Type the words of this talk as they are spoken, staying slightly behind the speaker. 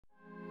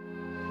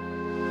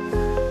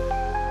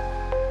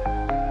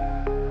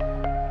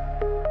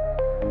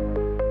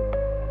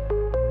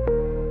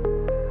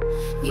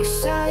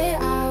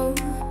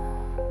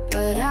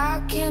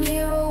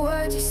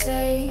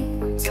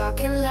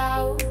talking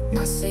loud,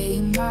 not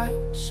saying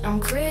much. I'm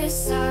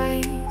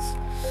criticized,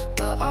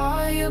 but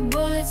all your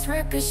bullets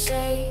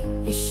ricochet.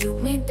 You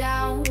shoot me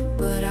down,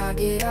 but I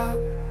get up.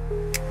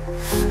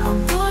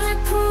 I'm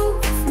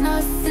bulletproof,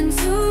 nothing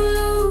to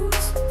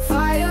lose.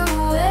 Fire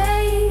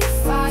away,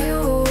 fire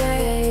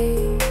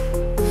away.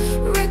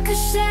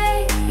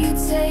 Ricochet, you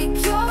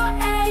take your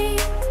aim.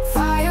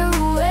 Fire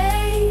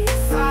away,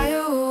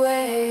 fire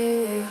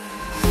away.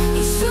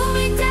 You shoot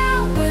me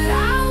down, but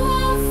I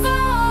won't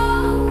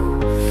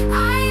fall. I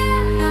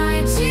am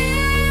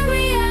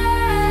Nigerian.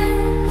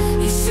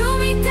 You shoot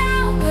me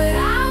down, but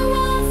I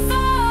won't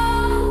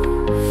fall.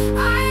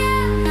 I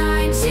am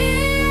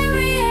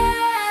Nigerian.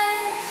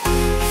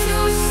 You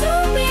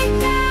shoot me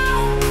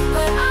down,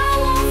 but I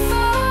won't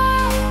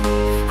fall.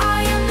 I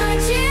am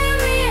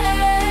Nigerian.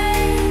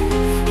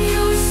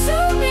 You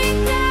shoot me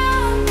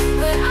down,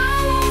 but I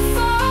won't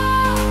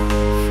fall.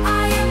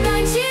 I am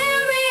Nigerian.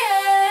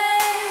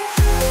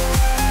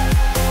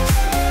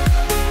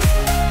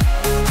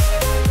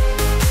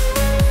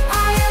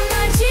 I am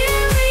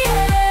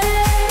Nigerian.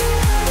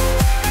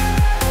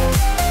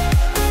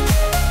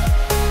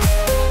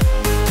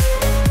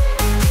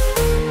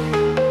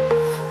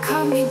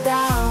 Cut me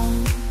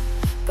down,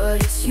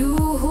 but it's you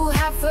who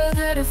have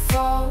further to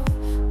fall.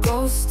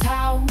 Ghost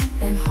town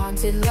and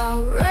haunted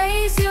love.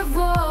 Raise your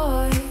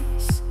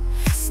voice.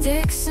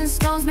 Sticks and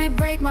stones may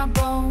break my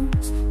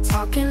bones.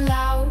 Talking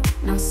loud,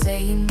 not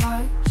saying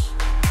much.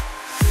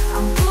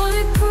 I'm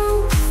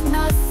bulletproof,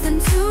 nothing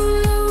to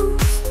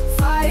lose.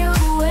 Fire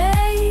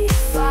away,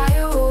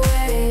 fire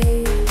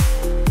away.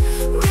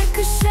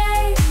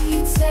 Ricochet, you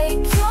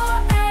take your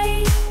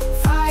aim.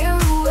 Fire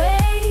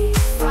away,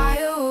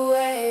 fire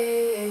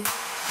away.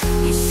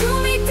 You shoot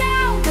me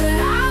down, but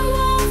I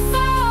won't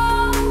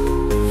fall.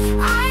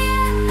 I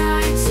am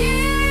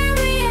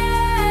Nigerian.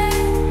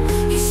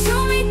 You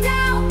shoot me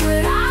down,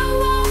 but I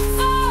won't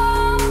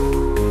fall.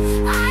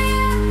 I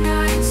am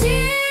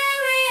Nigerian.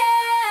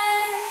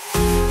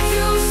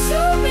 You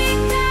shoot me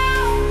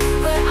down,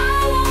 but I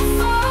won't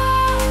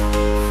fall.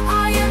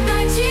 I am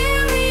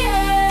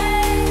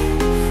Nigerian.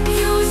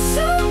 You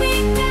shoot me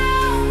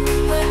down,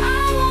 but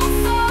I won't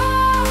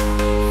fall.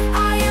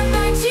 I am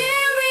Nigerian.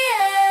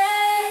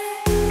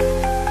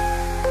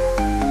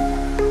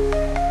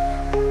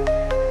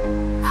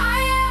 I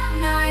am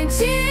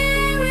Nigerian.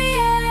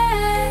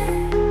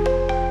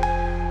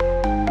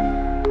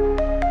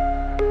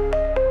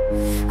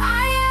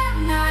 I am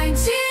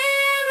Nigerian.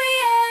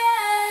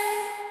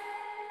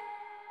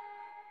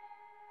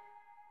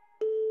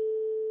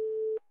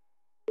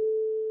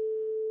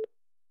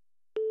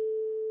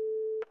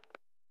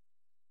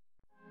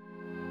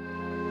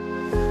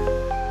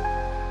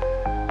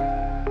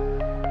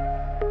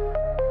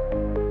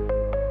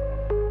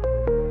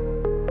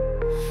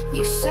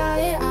 You shout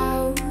it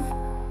out,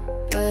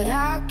 but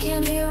I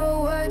can't hear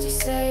a word you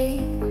say.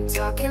 I'm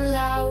talking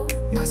loud,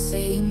 not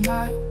saying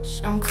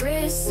much. I'm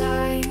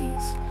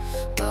criticized,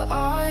 but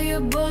all your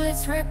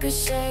bullets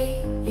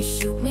ricochet. You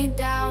shoot me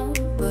down,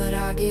 but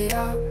I get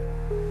up.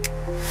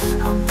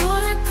 I'm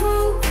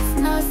bulletproof,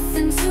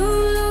 nothing to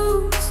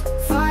lose.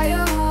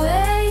 Fire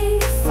away,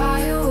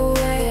 fire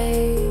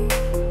away.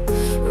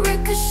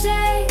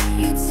 Ricochet,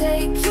 you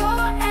take your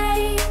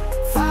aim.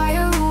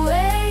 Fire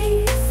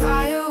away,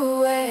 fire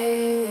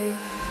away.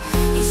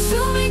 You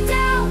shoot me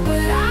down,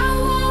 but I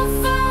won't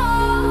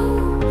fall.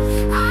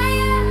 I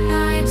am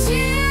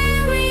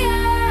Nigerian.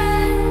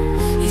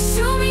 You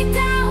shoot me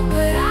down,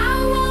 but I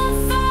won't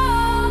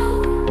fall.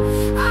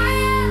 I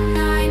am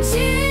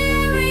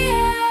Nigerian.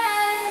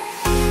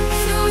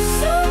 You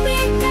shoot me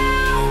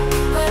down,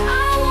 but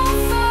I won't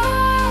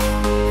fall.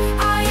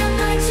 I am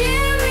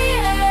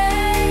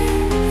Nigerian.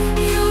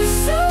 You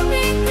shoot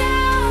me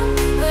down,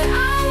 but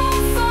I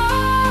won't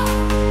fall.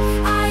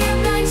 I am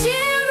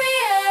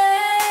Nigerian.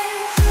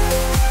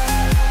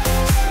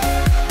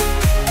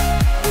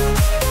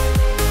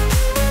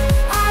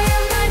 I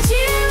am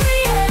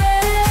Nigerian.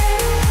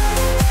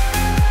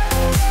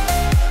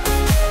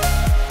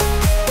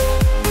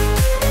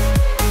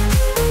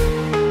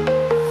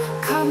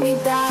 Cut me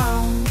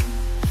down,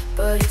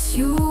 but it's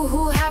you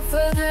who have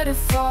further to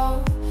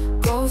fall.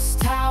 Ghost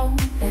town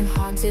and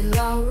haunted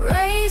love.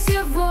 Raise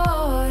your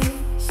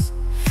voice.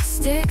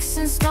 Sticks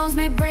and stones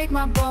may break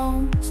my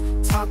bones.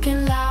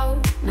 Talking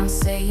loud, not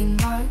saying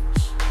much.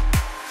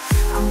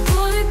 I'm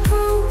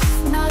bulletproof,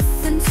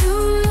 nothing to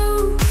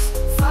lose.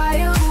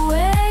 Fire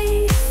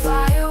away,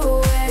 fire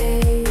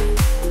away.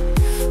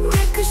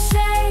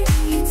 Ricochet,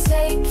 you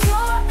take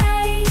your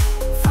aim.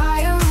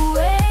 Fire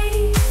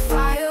away,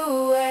 fire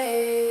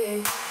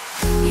away.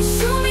 You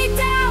shoot me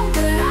down,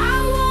 but I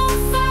won't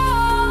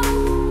fall.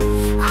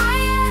 I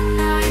am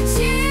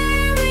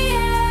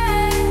Nigerian.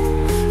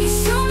 You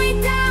shoot me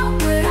down,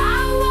 but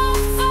I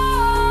won't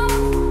fall.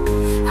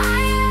 I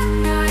am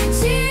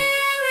Nigerian.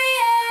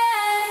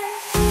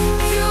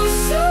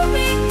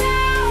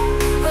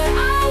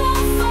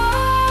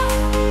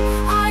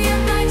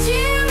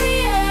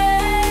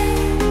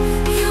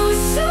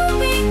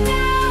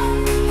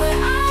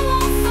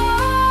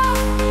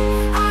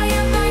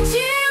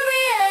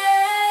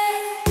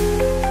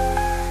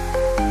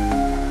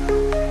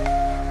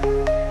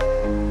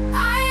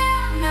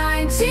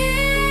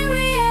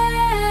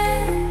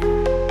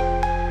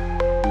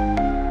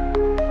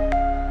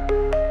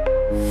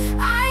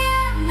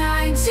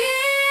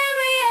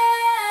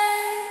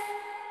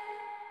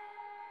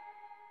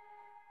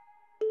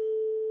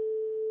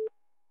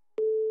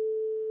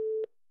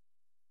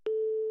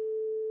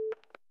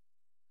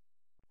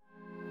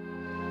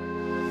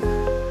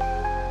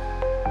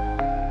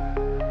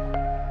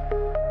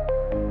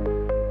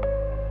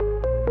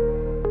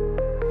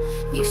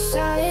 You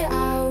shout it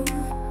out,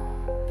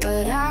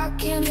 but I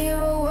can't hear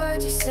a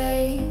word you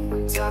say.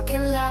 I'm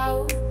talking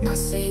loud, not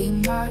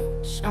saying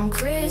much, I'm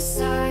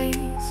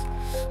criticized,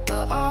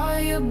 but all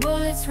your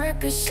bullets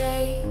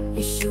ricochet.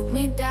 You shoot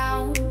me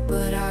down,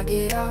 but I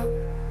get up.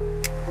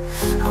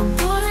 I'm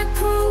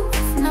bulletproof,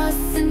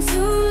 nothing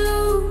to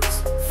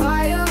lose.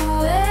 Fire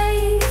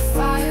away,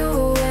 fire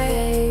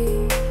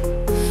away.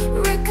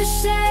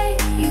 Ricochet,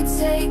 you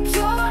take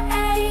your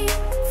aim.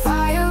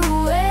 Fire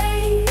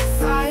away,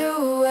 fire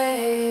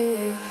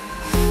away.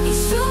 You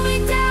shoot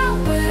me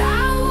down, but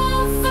I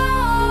won't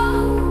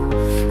fall.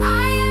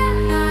 I am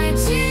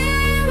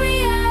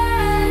Nigerian.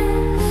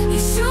 You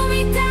shoot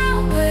me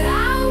down, but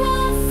I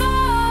won't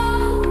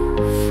fall.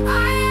 I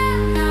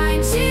am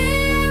Nigerian.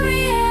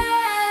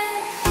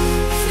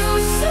 You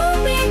shoot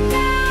me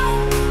down,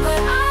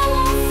 but I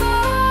won't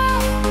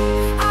fall.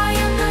 I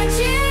am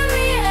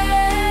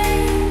Nigerian.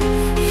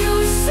 You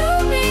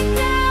shoot me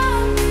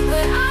down,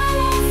 but I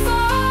won't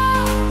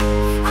fall.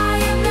 I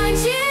am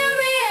Nigerian.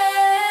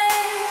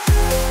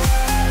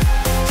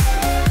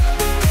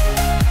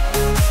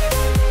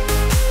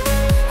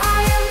 I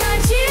am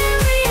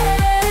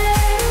Nigerian.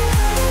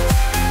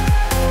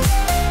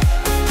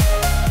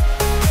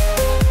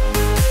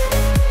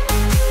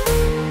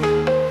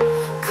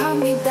 Cut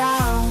me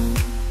down,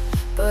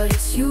 but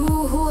it's you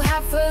who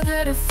have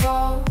further to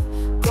fall.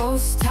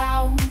 Ghost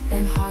town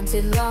and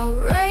haunted love.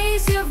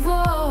 Raise your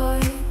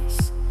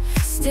voice.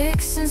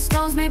 Sticks and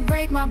stones may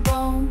break my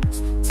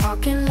bones.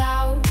 Talking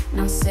loud,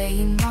 not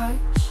saying much.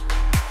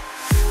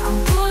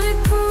 I'm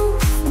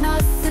bulletproof,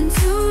 nothing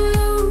to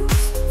lose.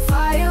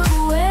 Fire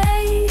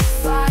away,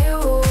 fire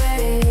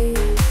away.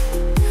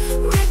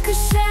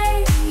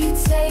 Ricochet, you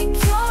take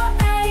your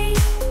aim.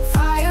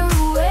 Fire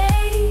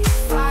away,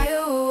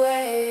 fire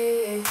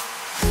away.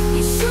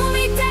 You shoot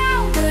me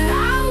down, but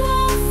I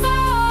won't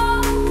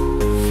fall.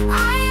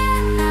 I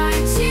am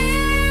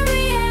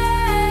Nigerian.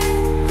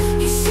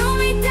 You shoot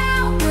me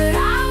down, but I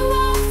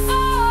won't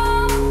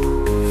fall.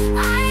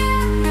 I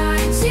am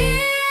Nigerian.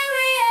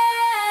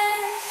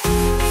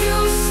 You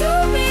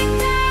shoot me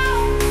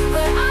down,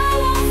 but I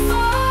won't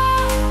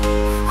fall.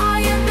 I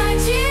am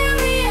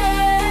Nigerian.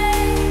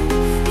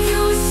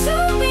 You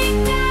shoot me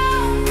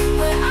down,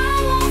 but I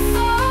won't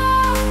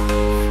fall.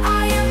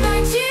 I am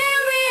Nigerian.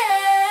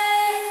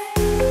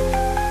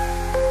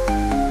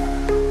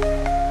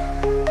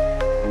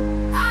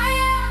 I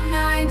am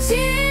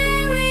Nigerian.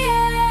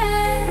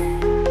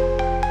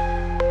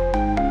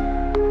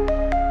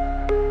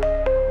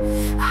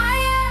 I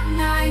am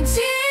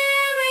Nigerian.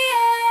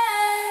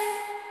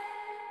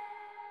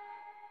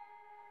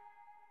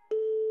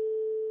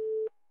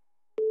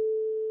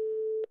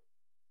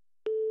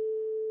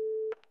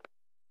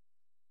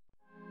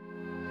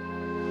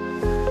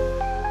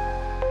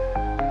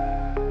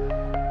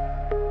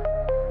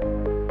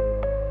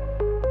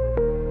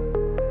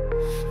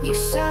 You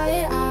shout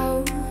it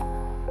out,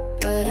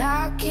 but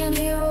I can't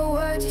hear a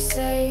word you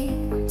say.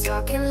 I'm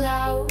talking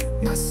loud,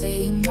 not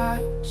saying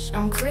much,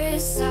 I'm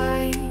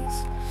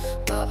criticized,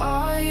 but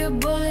all your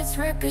bullets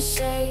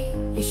ricochet.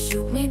 You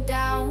shoot me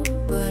down,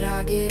 but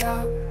I get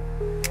up.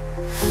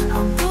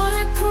 I'm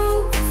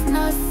bulletproof,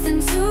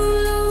 nothing to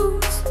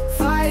lose.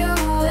 Fire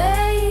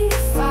away,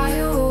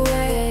 fire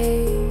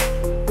away.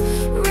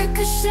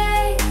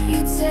 Ricochet,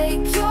 you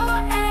take your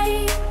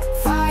aim.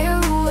 Fire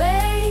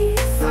away,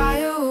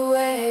 fire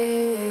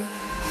away.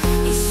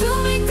 You shoot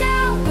me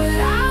down, but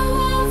I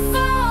won't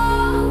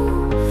fall.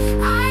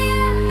 I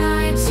am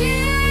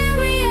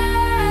Nigerian.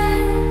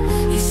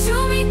 You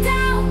shoot me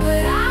down,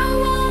 but I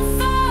won't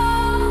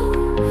fall.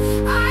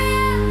 I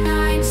am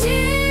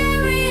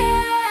Nigerian.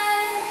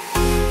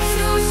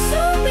 You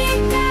shoot me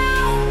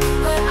down,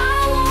 but I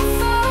won't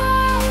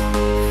fall.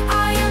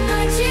 I am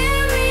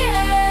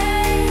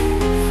Nigerian.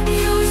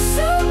 You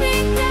shoot me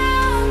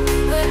down,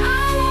 but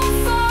I won't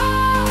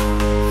fall.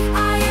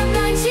 I am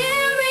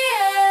Nigerian.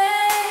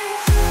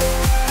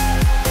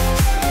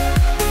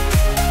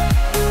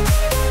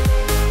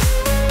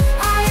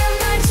 I am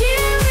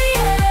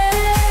Nigerian.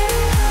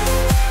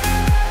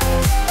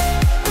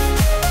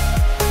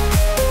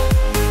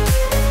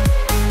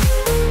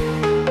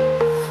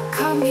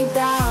 Cut me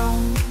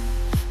down,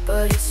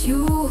 but it's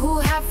you who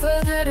have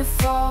further to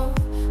fall.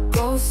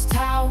 Ghost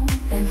town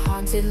and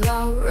haunted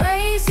love.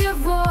 Raise your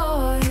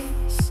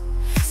voice.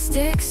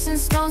 Sticks and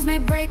stones may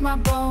break my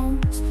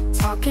bones.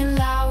 Talking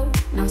loud,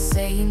 not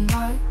saying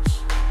much.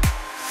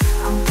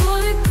 I'm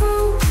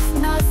bulletproof,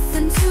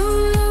 nothing to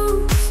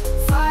lose.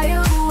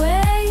 Fire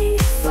away,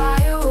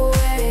 fire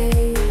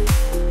away.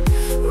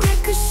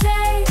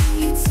 Ricochet,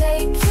 you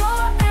take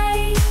your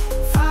aim.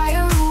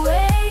 Fire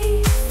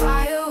away,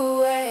 fire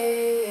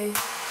away.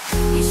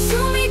 You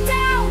shoot me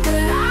down,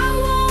 but I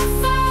won't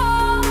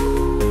fall.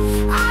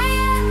 I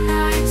am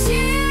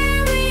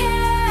Nigerian.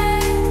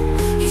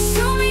 You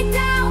shoot me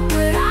down,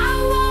 but I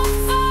won't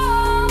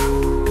fall.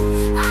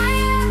 I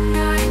am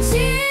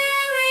Nigerian.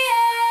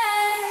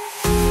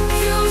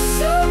 You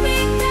shoot me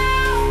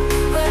down,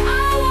 but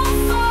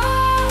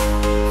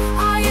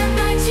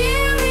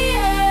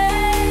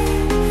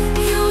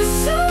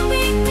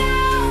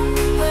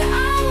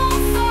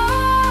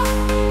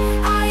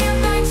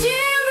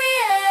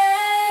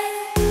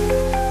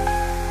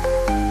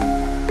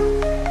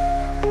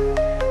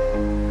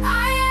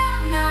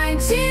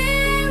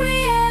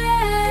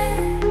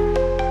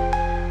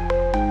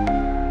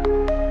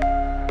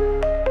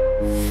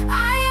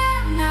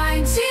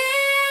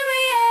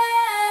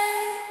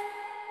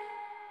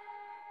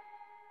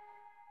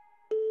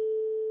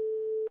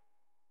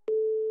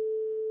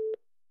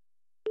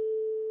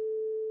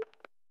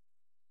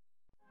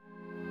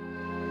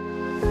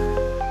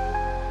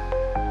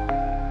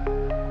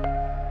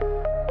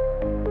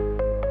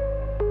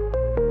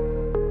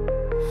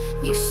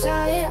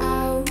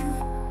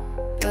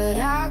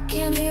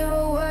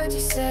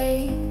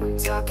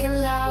talking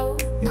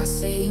loud, not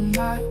saying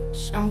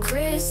much. I'm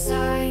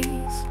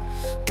criticized,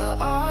 but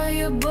all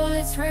your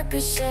bullets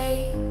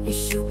ricochet. You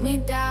shoot me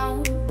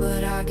down,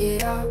 but I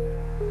get up.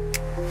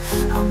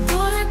 I'm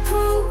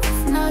bulletproof,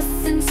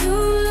 nothing to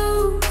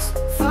lose.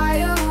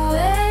 Fire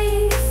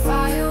away,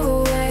 fire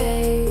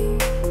away.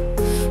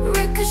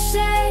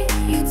 Ricochet,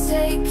 you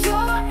take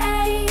your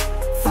aim.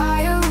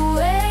 Fire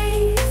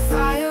away,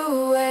 fire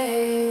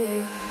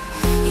away.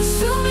 You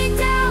shoot me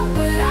down,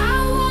 but I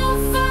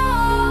won't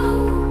fall.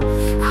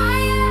 I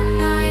am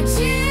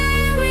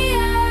Nigerian.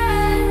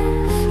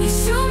 You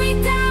shoot me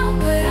down,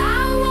 but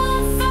I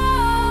won't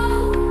fall.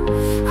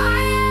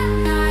 I am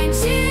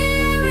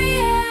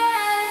Nigerian.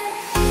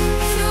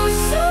 You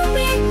shoot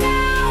me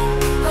down,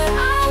 but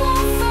I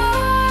won't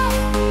fall.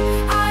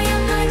 I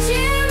am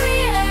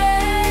Nigerian.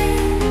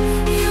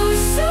 You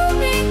shoot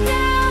me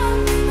down,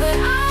 but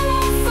I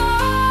won't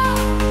fall.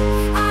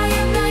 I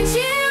am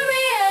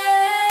Nigerian.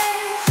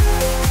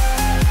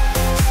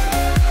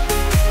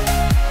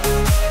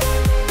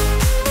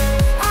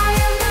 I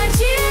am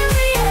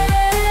Nigerian.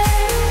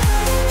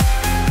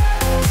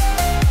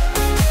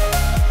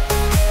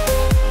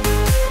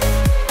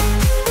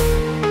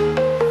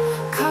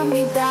 Cut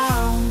me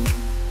down,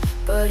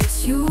 but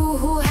it's you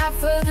who have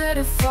further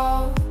to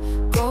fall.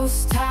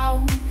 Ghost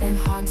town and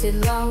haunted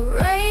love.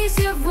 Raise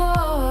your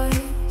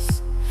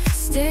voice.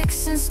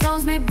 Sticks and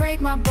stones may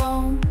break my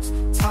bones.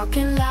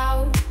 Talking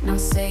loud, not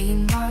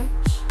saying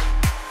much.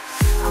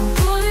 I'm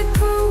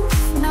bulletproof,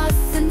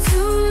 nothing to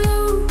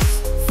lose.